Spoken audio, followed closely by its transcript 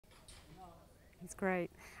He's great.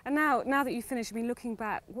 And now that you've finished, I mean, looking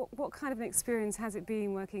back, what kind of an experience has it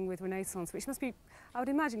been working with Renaissance, which must be, I would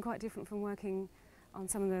imagine, quite different from working on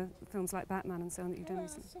some of the films like Batman and so on that you've done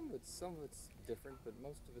recently? Some of it's different, but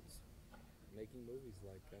most of it's making movies.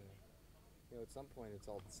 Like, you know, at some point it's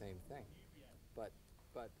all the same thing. But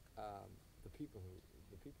the people here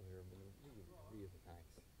have been really nice,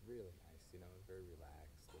 really nice. You know, very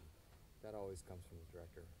relaxed, and that always comes from the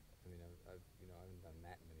director. I mean, I haven't done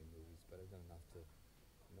that many movies, but I've done enough to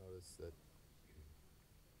notice that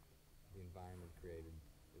the environment created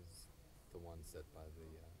is the one set by the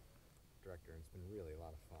director, and it's been really a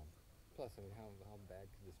lot of fun. Plus, I mean, how bad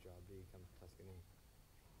could this job be? Come to Tuscany,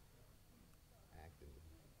 act in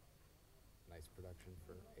nice production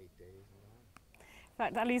for 8 days and all. In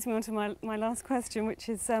fact, that leads me on to my last question, which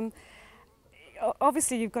is,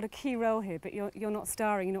 obviously you've got a key role here, but you're not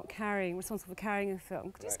starring, you're not responsible for carrying a film.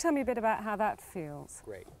 Could you just tell me a bit about how that feels?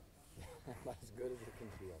 Great. About as good as it can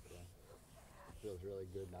feel. Yeah. It feels really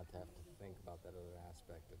good not to have to think about that other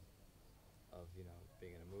aspect of you know,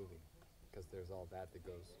 being in a movie, because there's all that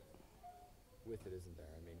goes with it, isn't there?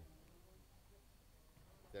 I mean,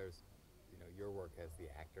 there's, you know, your work as the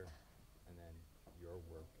actor, and then your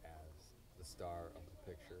work as the star of the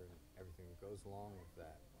picture and everything that goes along with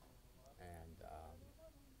that. And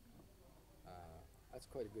that's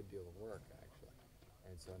quite a good deal of work, actually.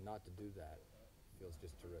 And so not to do that feels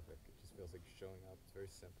just terrific. It just feels like showing up. It's very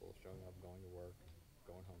simple, showing up, going to work,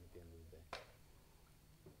 going home at the end of the day.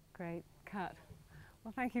 Great. Cut.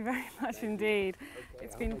 Well, thank you very much indeed. Okay,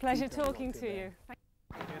 it's been a pleasure talking to you.